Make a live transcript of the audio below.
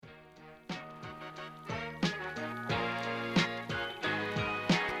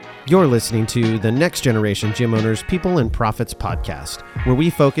You're listening to the Next Generation Gym Owners People and Profits podcast, where we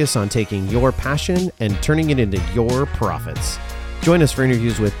focus on taking your passion and turning it into your profits. Join us for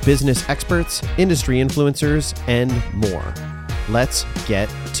interviews with business experts, industry influencers, and more. Let's get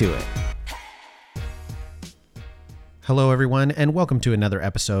to it. Hello, everyone, and welcome to another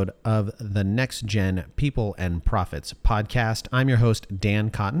episode of the Next Gen People and Profits podcast. I'm your host, Dan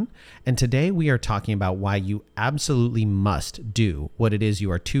Cotton, and today we are talking about why you absolutely must do what it is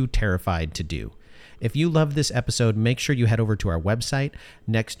you are too terrified to do. If you love this episode, make sure you head over to our website,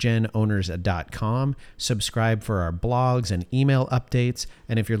 nextgenowners.com, subscribe for our blogs and email updates,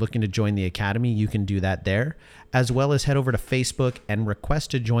 and if you're looking to join the Academy, you can do that there, as well as head over to Facebook and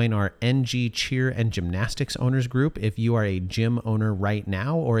request to join our NG Cheer and Gymnastics Owners group if you are a gym owner right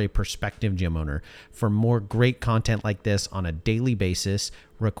now or a prospective gym owner. For more great content like this on a daily basis,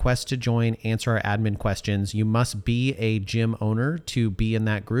 request to join, answer our admin questions. You must be a gym owner to be in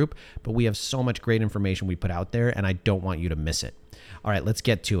that group, but we have so much great information we put out there, and I don't want you to miss it. All right, let's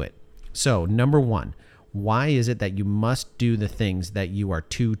get to it. So, number one, why is it that you must do the things that you are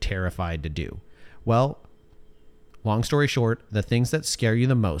too terrified to do? Well, long story short, the things that scare you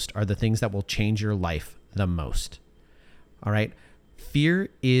the most are the things that will change your life the most. All right, fear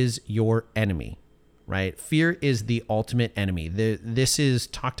is your enemy. Right? Fear is the ultimate enemy. This is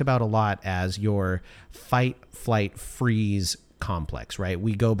talked about a lot as your fight, flight, freeze complex, right?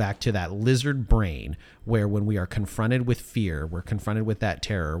 We go back to that lizard brain where when we are confronted with fear, we're confronted with that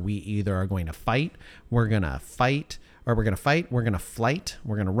terror, we either are going to fight, we're going to flight, we're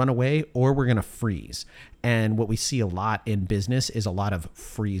going to run away, or we're going to freeze. And what we see a lot in business is a lot of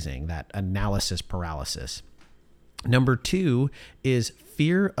freezing, that analysis paralysis. Number two is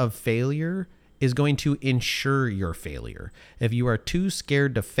fear of failure is going to ensure your failure. If you are too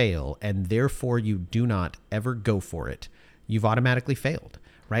scared to fail and therefore you do not ever go for it, you've automatically failed,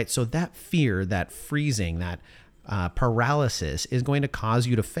 right? So that fear, that freezing, that paralysis is going to cause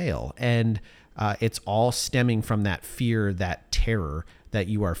you to fail. And it's all stemming from that fear, that terror that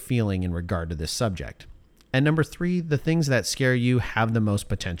you are feeling in regard to this subject. And number three, the things that scare you have the most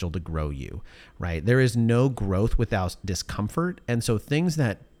potential to grow you, right? There is no growth without discomfort. And so things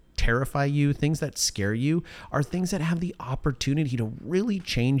that terrify you, things that scare you, are things that have the opportunity to really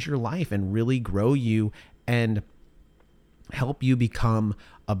change your life and really grow you and help you become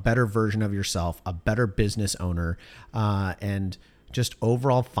a better version of yourself, a better business owner, and just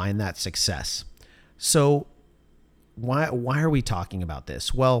overall find that success. So why are we talking about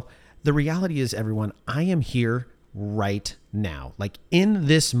this? Well, the reality is, everyone, I am here right now. Like in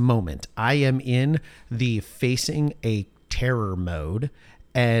this moment, I am in the facing a terror mode.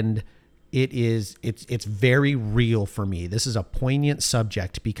 And it's very real for me. This is a poignant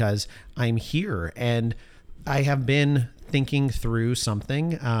subject because I'm here and I have been thinking through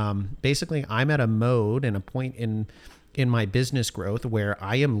something. Basically, I'm at a mode and a point in my business growth where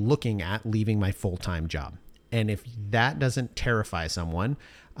I am looking at leaving my full-time job. And if that doesn't terrify someone,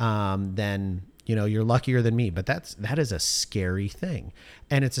 then you're luckier than me, but that is a scary thing.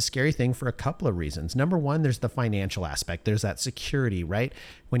 And it's a scary thing for a couple of reasons. Number one, there's the financial aspect. There's that security, right?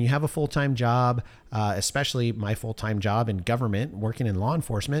 When you have a full-time job, especially my full-time job in government, working in law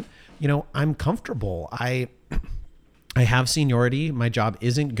enforcement, I'm comfortable. I have seniority. My job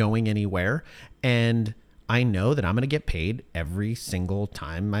isn't going anywhere. And I know that I'm going to get paid every single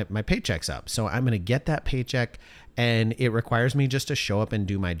time my paycheck's up. So I'm going to get that paycheck and it requires me just to show up and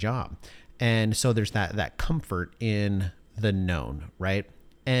do my job. And so there's that comfort in the known, right?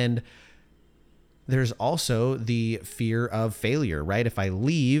 And there's also the fear of failure, right? If I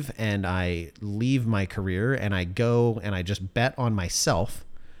leave my career and I go and I just bet on myself,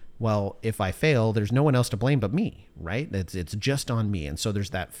 well, if I fail, there's no one else to blame but me, right? It's just on me. And so there's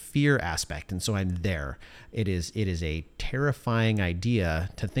that fear aspect. And so I'm there. It is a terrifying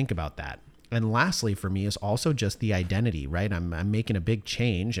idea to think about that. And lastly, for me is also just the identity, right? I'm making a big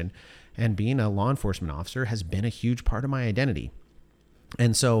change and being a law enforcement officer has been a huge part of my identity.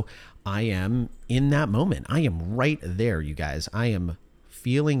 And so I am in that moment. I am right there, you guys. I am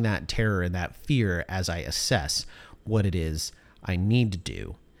feeling that terror and that fear as I assess what it is I need to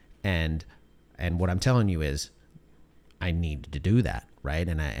do. And what I'm telling you is I need to do that, right?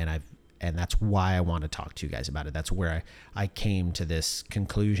 And that's why I want to talk to you guys about it. That's where I came to this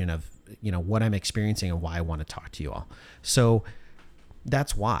conclusion of, what I'm experiencing and why I want to talk to you all. So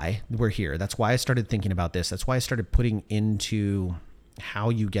that's why we're here. That's why I started thinking about this. That's why I started putting into how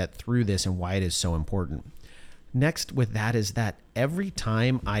you get through this and why it is so important. Next with that is that every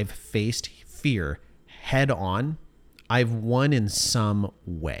time I've faced fear head on, I've won in some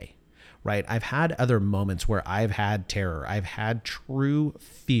way, right? I've had other moments where I've had terror, I've had true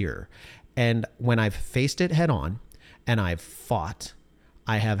fear. And when I've faced it head on and I've fought,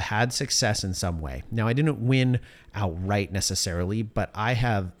 I have had success in some way. Now, I didn't win outright necessarily, but I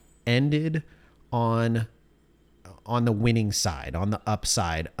have ended on the winning side, on the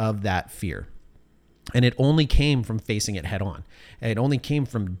upside of that fear. And it only came from facing it head on. And it only came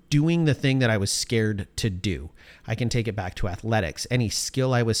from doing the thing that I was scared to do. I can take it back to athletics. Any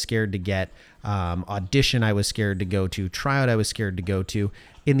skill I was scared to get, audition I was scared to go to, tryout I was scared to go to.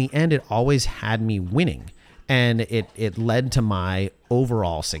 In the end, it always had me winning. And it led to my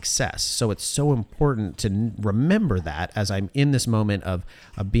overall success. So it's so important to remember that as I'm in this moment of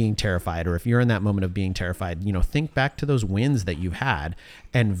being terrified, or if you're in that moment of being terrified, think back to those wins that you've had.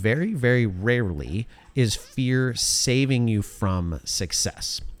 And very, very rarely is fear saving you from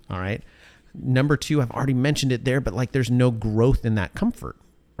success. All right. Number two, I've already mentioned it there, but there's no growth in that comfort.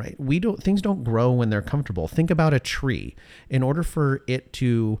 Right? Things don't grow when they're comfortable. Think about a tree. In order for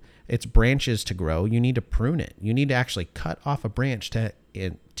its branches to grow, you need to prune it. You need to actually cut off a branch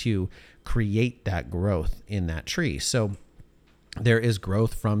to create that growth in that tree. So there is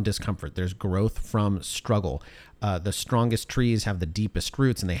growth from discomfort. There's growth from struggle. The strongest trees have the deepest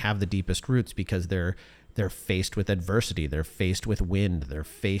roots, and they have the deepest roots because they're faced with adversity. They're faced with wind. They're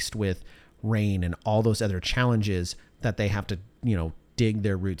faced with rain and all those other challenges that they have to, dig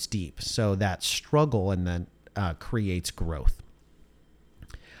their roots deep. So that struggle and then creates growth.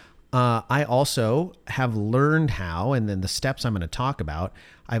 I also have learned how, and then the steps I'm going to talk about,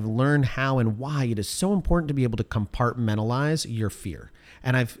 I've learned how and why it is so important to be able to compartmentalize your fear.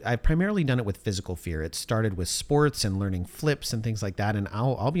 And I've primarily done it with physical fear. It started with sports and learning flips and things like that. And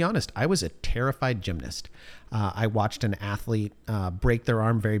I'll be honest, I was a terrified gymnast. I watched an athlete break their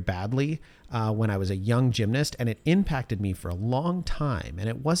arm very badly when I was a young gymnast, and it impacted me for a long time. And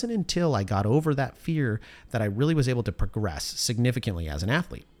it wasn't until I got over that fear that I really was able to progress significantly as an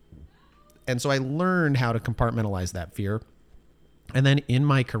athlete. And so I learned how to compartmentalize that fear. And then in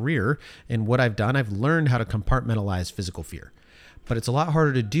my career and what I've done, I've learned how to compartmentalize physical fear. But it's a lot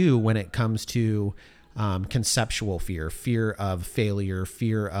harder to do when it comes to conceptual fear, fear of failure,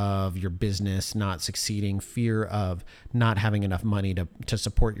 fear of your business not succeeding, fear of not having enough money to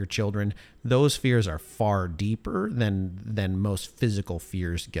support your children. Those fears are far deeper than most physical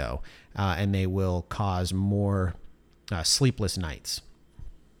fears go, and they will cause more sleepless nights.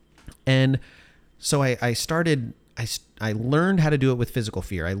 And so I learned how to do it with physical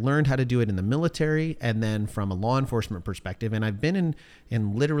fear. I learned how to do it in the military and then from a law enforcement perspective. And I've been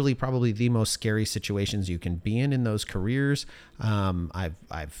in literally probably the most scary situations you can be in those careers. I've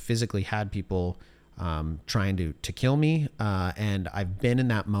physically had people trying to kill me. And I've been in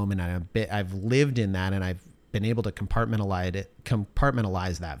that moment. And I've lived in that, and I've been able to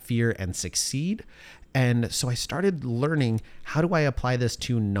compartmentalize that fear and succeed. And so I started learning, how do I apply this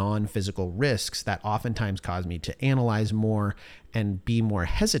to non-physical risks that oftentimes cause me to analyze more and be more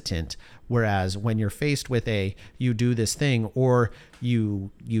hesitant. Whereas when you're faced with you do this thing or you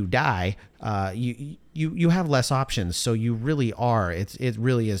die, you have less options. So you really are, it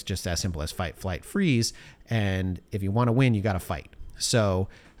really is just as simple as fight, flight, freeze. And if you want to win, you got to fight. So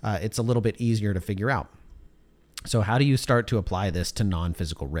it's a little bit easier to figure out. So how do you start to apply this to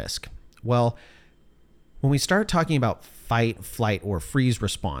non-physical risk? Well, when we start talking about fight, flight, or freeze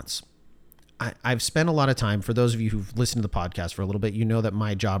response, I've spent a lot of time, for those of you who've listened to the podcast for a little bit, you know that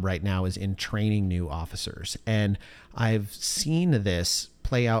my job right now is in training new officers. And I've seen this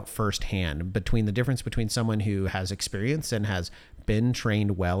play out firsthand between the difference between someone who has experience and has been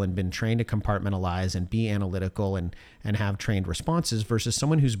trained well and been trained to compartmentalize and be analytical and have trained responses versus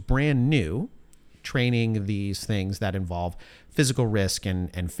someone who's brand new training these things that involve physical risk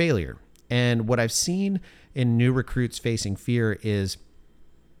and failure. And what I've seen in new recruits facing fear is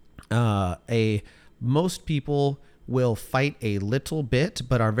most people will fight a little bit,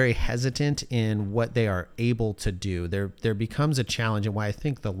 but are very hesitant in what they are able to do. There becomes a challenge, and why I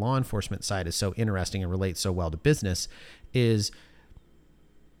think the law enforcement side is so interesting and relates so well to business is,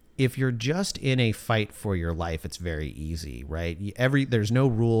 if you're just in a fight for your life, it's very easy, right? There's no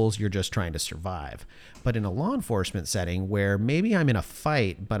rules. You're just trying to survive. But in a law enforcement setting where maybe I'm in a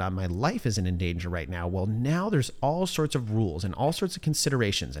fight, but my life isn't in danger right now, well, now there's all sorts of rules and all sorts of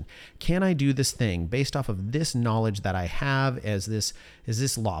considerations. And can I do this thing based off of this knowledge that I have? Is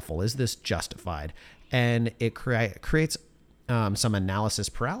this lawful? Is this justified? And it creates some analysis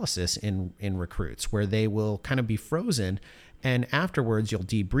paralysis in recruits, where they will kind of be frozen And afterwards, you'll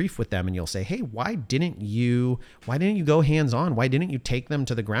debrief with them and you'll say, hey, why didn't you go hands on? Why didn't you take them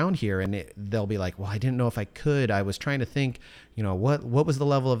to the ground here? And they'll be like, well, I didn't know if I could. I was trying to think, what was the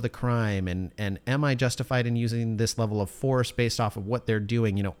level of the crime? And am I justified in using this level of force based off of what they're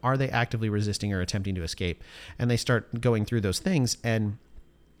doing? Are they actively resisting or attempting to escape? And they start going through those things and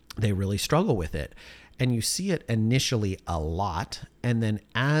they really struggle with it. And you see it initially a lot. And then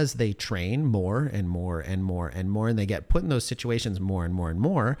as they train more and more and more and more, and they get put in those situations more and more and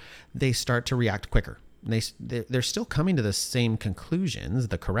more, they start to react quicker. They're still coming to the same conclusions,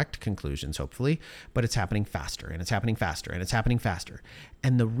 the correct conclusions, hopefully, but it's happening faster and it's happening faster and it's happening faster.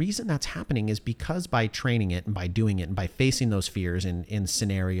 And the reason that's happening is because by training it and by doing it and by facing those fears in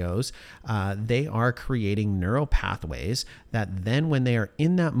scenarios, they are creating neural pathways that then when they are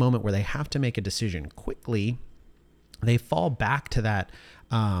in that moment where they have to make a decision quickly, they fall back to that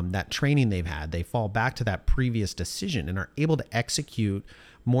training they've had. They fall back to that previous decision and are able to execute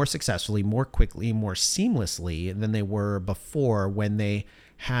more successfully, more quickly, more seamlessly than they were before when they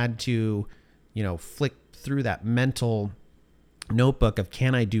had to, flick through that mental notebook of,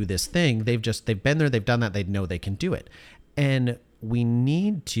 can I do this thing? They've been there, they've done that, they know they can do it. And we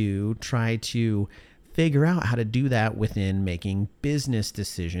need to try to figure out how to do that within making business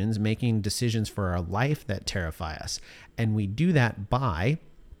decisions, making decisions for our life that terrify us. And we do that by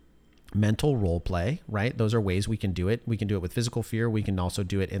mental role play, right? Those are ways we can do it. We can do it with physical fear. We can also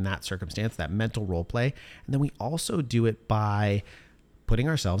do it in that circumstance, that mental role play. And then we also do it by putting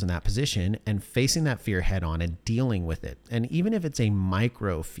ourselves in that position and facing that fear head on and dealing with it. And even if it's a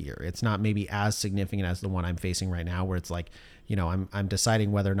micro fear, it's not maybe as significant as the one I'm facing right now, where it's like, I'm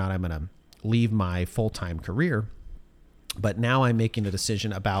deciding whether or not I'm going to leave my full-time career, but now I'm making a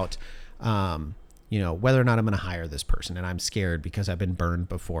decision about, whether or not I'm going to hire this person, and I'm scared because I've been burned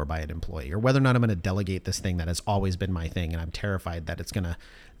before by an employee, or whether or not I'm going to delegate this thing that has always been my thing, and I'm terrified that it's going to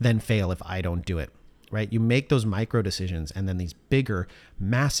then fail if I don't do it, right? You make those micro decisions, and then these bigger,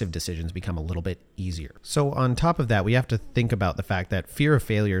 massive decisions become a little bit easier. So on top of that, we have to think about the fact that fear of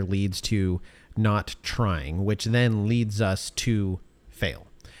failure leads to not trying, which then leads us to fail.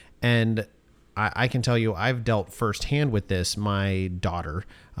 And I can tell you, I've dealt firsthand with this. My daughter,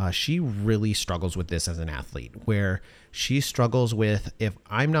 she really struggles with this as an athlete, where she struggles with, if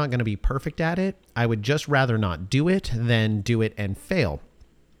I'm not going to be perfect at it, I would just rather not do it than do it and fail.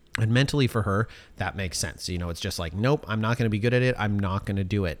 And mentally for her, that makes sense. It's just like, nope, I'm not going to be good at it. I'm not going to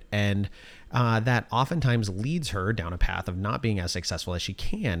do it. And that oftentimes leads her down a path of not being as successful as she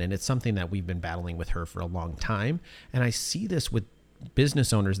can. And it's something that we've been battling with her for a long time. And I see this with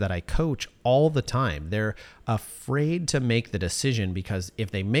business owners that I coach all the time. They're afraid to make the decision because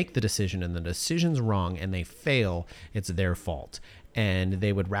if they make the decision and the decision's wrong and they fail, it's their fault. And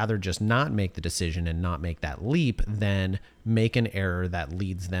they would rather just not make the decision and not make that leap than make an error that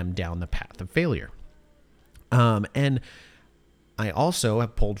leads them down the path of failure. And I also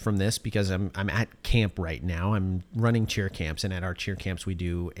have pulled from this because I'm at camp right now. I'm running cheer camps, and at our cheer camps, we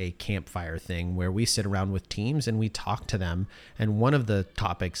do a campfire thing where we sit around with teams and we talk to them. And one of the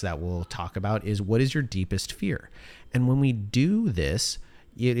topics that we'll talk about is, what is your deepest fear? And when we do this,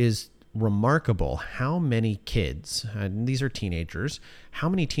 it is remarkable how many kids, and these are teenagers, how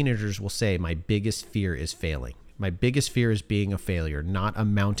many teenagers will say, my biggest fear is failing. My biggest fear is being a failure, not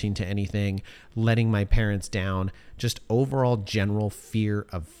amounting to anything, letting my parents down, just overall general fear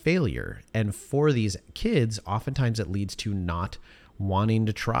of failure. And for these kids, oftentimes it leads to not wanting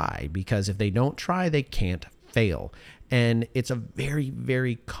to try, because if they don't try, they can't fail. And it's a very,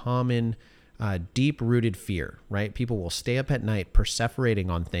 very common deep-rooted fear, right? People will stay up at night perseverating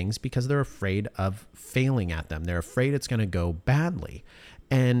on things because they're afraid of failing at them. They're afraid it's going to go badly.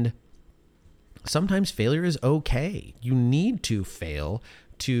 And sometimes failure is okay. You need to fail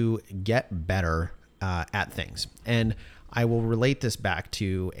to get better at things. And I will relate this back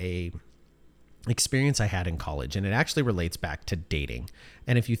to a experience I had in college, and it actually relates back to dating.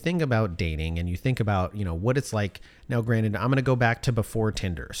 And if you think about dating and you think about, what it's like now, granted, I'm going to go back to before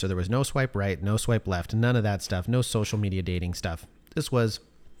Tinder. So there was no swipe right, no swipe left, none of that stuff, no social media dating stuff. This was,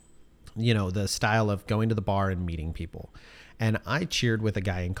 the style of going to the bar and meeting people. And I cheered with a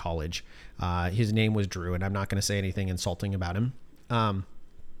guy in college. His name was Drew, and I'm not going to say anything insulting about him.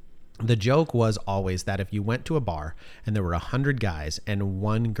 The joke was always that if you went to a bar and there were 100 guys and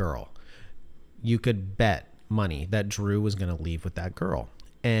one girl, you could bet money that Drew was going to leave with that girl.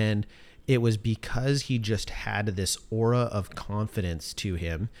 And it was because he just had this aura of confidence to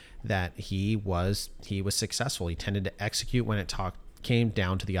him that he was successful. He tended to execute when it came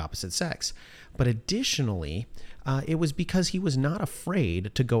down to the opposite sex. But additionally, it was because he was not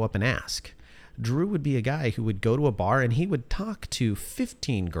afraid to go up and ask. Drew would be a guy who would go to a bar and he would talk to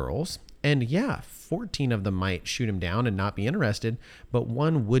 15 girls. And yeah, 14 of them might shoot him down and not be interested, but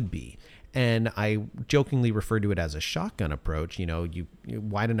one would be. And I jokingly refer to it as a shotgun approach. You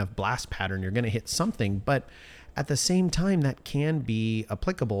wide enough blast pattern, you're going to hit something. But at the same time, that can be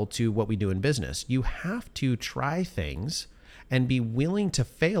applicable to what we do in business. You have to try things and be willing to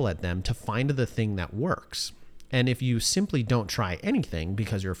fail at them to find the thing that works. And if you simply don't try anything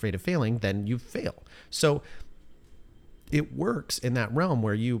because you're afraid of failing, then you fail. So it works in that realm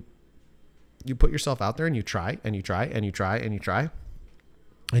where you put yourself out there and you try and you try and you try and you try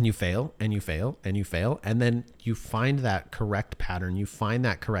and you fail and you fail and you fail. And then you find that correct pattern, you find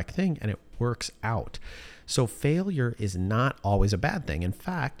that correct thing, and it works out. So failure is not always a bad thing. In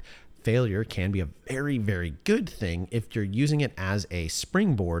fact, failure can be a very, very good thing if you're using it as a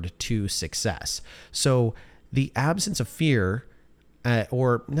springboard to success. So the absence of fear,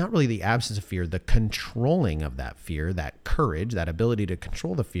 or not really the absence of fear, the controlling of that fear, that courage, that ability to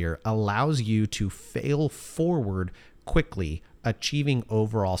control the fear allows you to fail forward quickly, achieving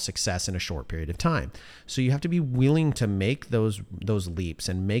overall success in a short period of time. So you have to be willing to make those leaps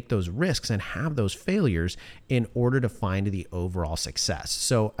and make those risks and have those failures in order to find the overall success.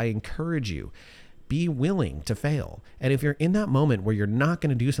 So I encourage you, be willing to fail. And if you're in that moment where you're not going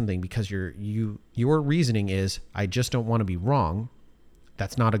to do something because your reasoning is, I just don't want to be wrong,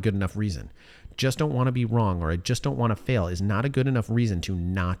 that's not a good enough reason. Just don't want to be wrong, or I just don't want to fail is not a good enough reason to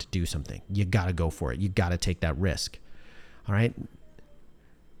not do something. You got to go for it. You got to take that risk. All right.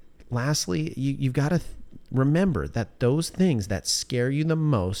 Lastly, you've got to remember that those things that scare you the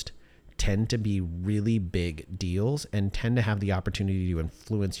most tend to be really big deals and tend to have the opportunity to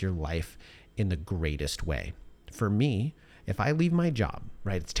influence your life in the greatest way. For me, if I leave my job,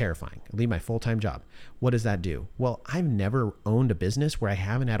 right, it's terrifying. I leave my full-time job. What does that do? Well, I've never owned a business where I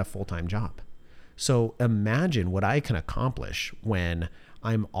haven't had a full-time job. So imagine what I can accomplish when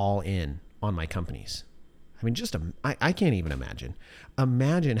I'm all in on my companies. I mean, I can't even imagine.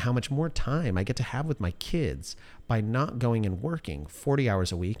 Imagine how much more time I get to have with my kids by not going and working 40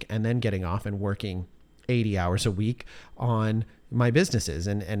 hours a week and then getting off and working 80 hours a week on my businesses.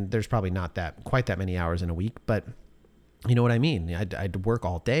 And there's probably not quite that many hours in a week, but you know what I mean? I'd work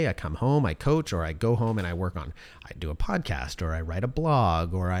all day. I come home, I coach, or I go home and I do a podcast, or I write a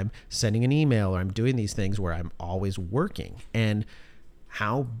blog, or I'm sending an email, or I'm doing these things where I'm always working. And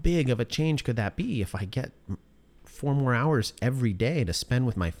how big of a change could that be if I get 4 more hours every day to spend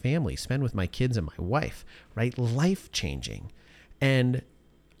with my family, spend with my kids and my wife, right? Life changing. And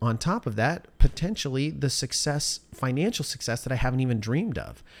on top of that, potentially the financial success that I haven't even dreamed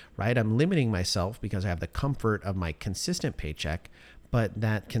of, right? I'm limiting myself because I have the comfort of my consistent paycheck, but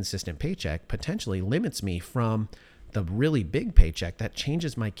that consistent paycheck potentially limits me from the really big paycheck that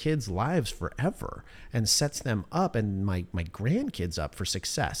changes my kids' lives forever and sets them up and my grandkids up for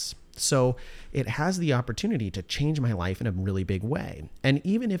success. So it has the opportunity to change my life in a really big way. And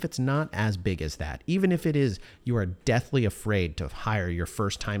even if it's not as big as that, even if it is, you are deathly afraid to hire your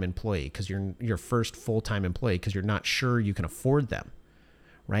first time employee because you're your first full-time employee because you're not sure you can afford them,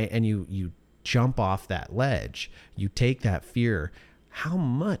 right? And you jump off that ledge, you take that fear. How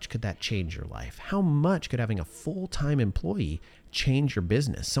much could that change your life? How much could having a full-time employee change your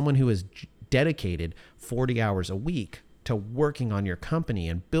business? Someone who is dedicated 40 hours a week to working on your company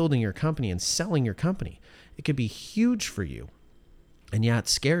and building your company and selling your company. It could be huge for you. And yeah, it's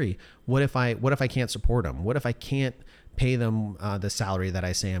scary. What if I can't support them? What if I can't pay them the salary that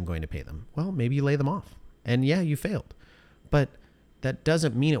I say I'm going to pay them? Well, maybe you lay them off. And yeah, you failed. But that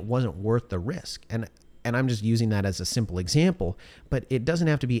doesn't mean it wasn't worth the risk. And I'm just using that as a simple example, but it doesn't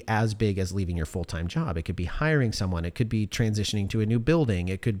have to be as big as leaving your full-time job. It could be hiring someone. It could be transitioning to a new building.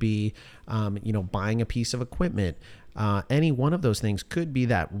 It could be, buying a piece of equipment. Any one of those things could be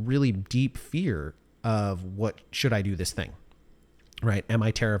that really deep fear of should I do this thing, right? Am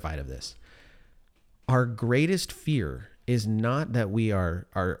I terrified of this? Our greatest fear is not that we are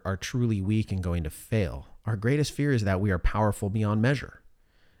truly weak and going to fail. Our greatest fear is that we are powerful beyond measure.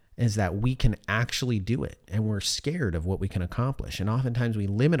 Is that we can actually do it and we're scared of what we can accomplish. And oftentimes we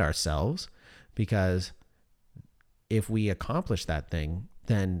limit ourselves because if we accomplish that thing,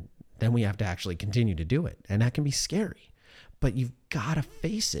 then we have to actually continue to do it. And that can be scary, but you've got to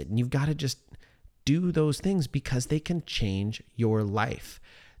face it and you've got to just do those things because they can change your life.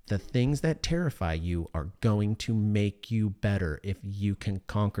 The things that terrify you are going to make you better if you can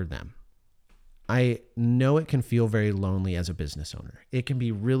conquer them. I know it can feel very lonely as a business owner. It can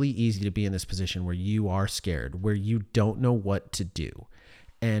be really easy to be in this position where you are scared, where you don't know what to do.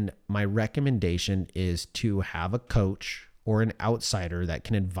 And my recommendation is to have a coach or an outsider that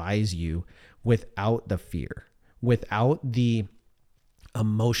can advise you without the fear, without the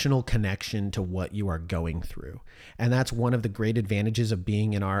emotional connection to what you are going through. And that's one of the great advantages of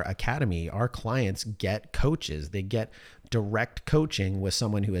being in our academy. Our clients get coaches. They get direct coaching with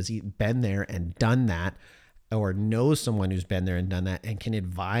someone who has been there and done that, or knows someone who's been there and done that, and can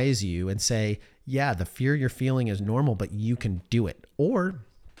advise you and say, yeah, the fear you're feeling is normal, but you can do it. Or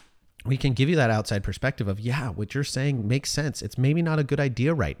we can give you that outside perspective of, yeah, what you're saying makes sense. It's maybe not a good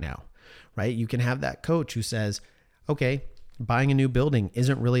idea right now, right? You can have that coach who says, okay, buying a new building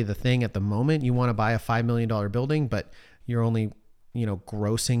isn't really the thing at the moment. You want to buy a $5 million building, but you're only,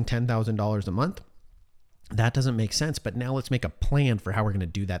 grossing $10,000 a month. That doesn't make sense. But now let's make a plan for how we're going to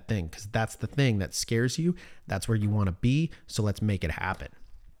do that thing, because that's the thing that scares you. That's where you want to be. So let's make it happen.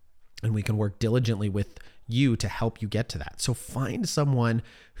 And we can work diligently with you to help you get to that. So find someone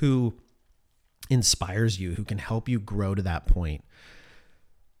who inspires you, who can help you grow to that point.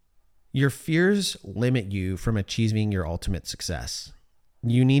 Your fears limit you from achieving your ultimate success.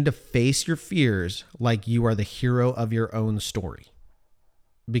 You need to face your fears like you are the hero of your own story.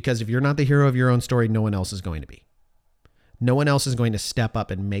 Because if you're not the hero of your own story, no one else is going to be. No one else is going to step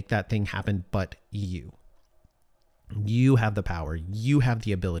up and make that thing happen but you. You have the power. You have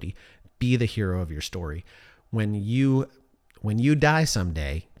the ability. Be the hero of your story. When you die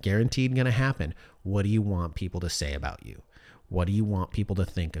someday, guaranteed going to happen, what do you want people to say about you? What do you want people to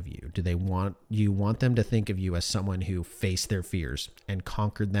think of you? Do you want them to think of you as someone who faced their fears and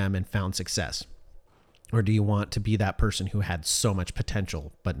conquered them and found success? Or do you want to be that person who had so much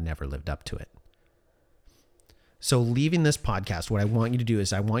potential but never lived up to it? So leaving this podcast, what I want you to do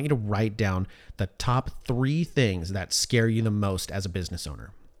is I want you to write down the top 3 things that scare you the most as a business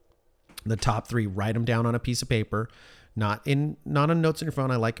owner. The top 3, write them down on a piece of paper, not on notes on your phone.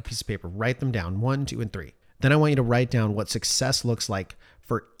 I like a piece of paper. Write them down, 1, 2, and 3. Then I want you to write down what success looks like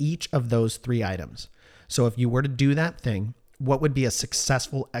for each of those 3 items. So if you were to do that thing, what would be a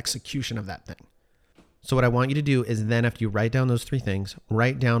successful execution of that thing? So what I want you to do is then after you write down those 3 things,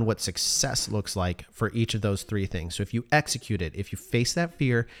 write down what success looks like for each of those 3 things. So if you execute it, if you face that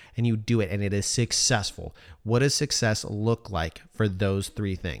fear and you do it and it is successful, what does success look like for those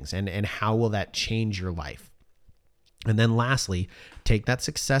 3 things? And how will that change your life? And then lastly, take that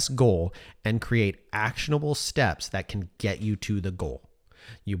success goal and create actionable steps that can get you to the goal.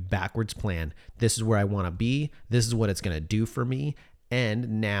 You backwards plan. This is where I want to be. This is what it's going to do for me.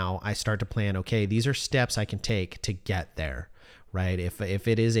 And now I start to plan, okay, these are steps I can take to get there, right? If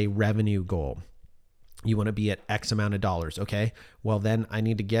it is a revenue goal, you want to be at X amount of dollars, okay? Well, then I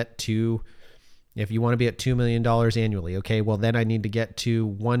need to get to, if you want to be at $2 million annually, okay, well, then I need to get to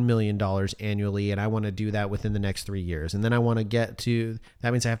 $1 million annually, and I want to do that within the next 3 years. And then I want to get to,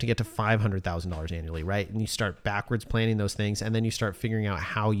 that means I have to get to $500,000 annually, right? And you start backwards planning those things, and then you start figuring out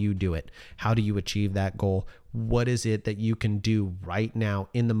how you do it. How do you achieve that goal? What is it that you can do right now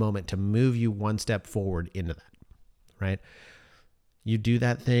in the moment to move you one step forward into that, right? You do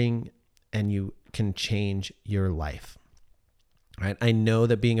that thing, and you can change your life. Right? I know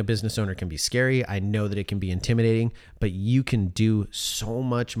that being a business owner can be scary. I know that it can be intimidating, but you can do so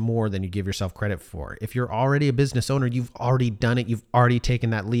much more than you give yourself credit for. If you're already a business owner, you've already done it. You've already taken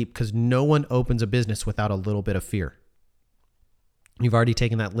that leap, because no one opens a business without a little bit of fear. You've already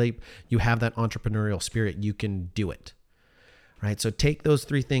taken that leap. You have that entrepreneurial spirit. You can do it. Right? So take those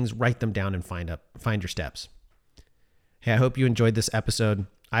 3 things, write them down, and find your steps. Hey, I hope you enjoyed this episode.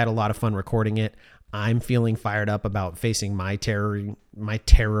 I had a lot of fun recording it. I'm feeling fired up about facing my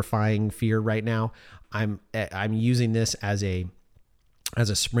terrifying fear right now. I'm using this as a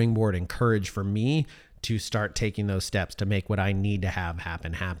springboard and courage for me to start taking those steps to make what I need to have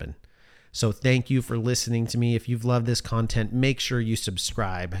happen. So thank you for listening to me. If you've loved this content, make sure you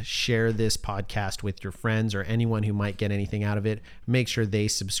subscribe, share this podcast with your friends or anyone who might get anything out of it. Make sure they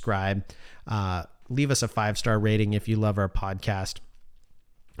subscribe. Leave us a 5-star rating if you love our podcast.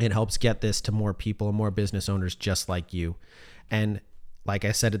 It helps get this to more people and more business owners just like you. And like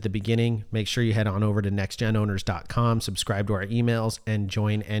I said at the beginning, make sure you head on over to nextgenowners.com, subscribe to our emails, and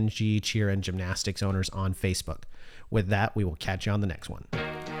join NG Cheer and Gymnastics Owners on Facebook. With that, we will catch you on the next one.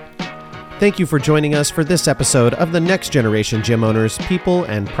 Thank you for joining us for this episode of the Next Generation Gym Owners People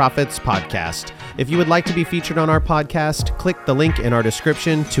and Profits Podcast. If you would like to be featured on our podcast, click the link in our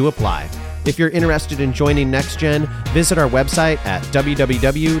description to apply. If you're interested in joining NextGen, visit our website at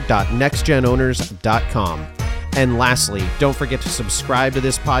www.nextgenowners.com. And lastly, don't forget to subscribe to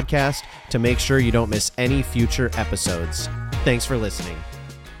this podcast to make sure you don't miss any future episodes. Thanks for listening.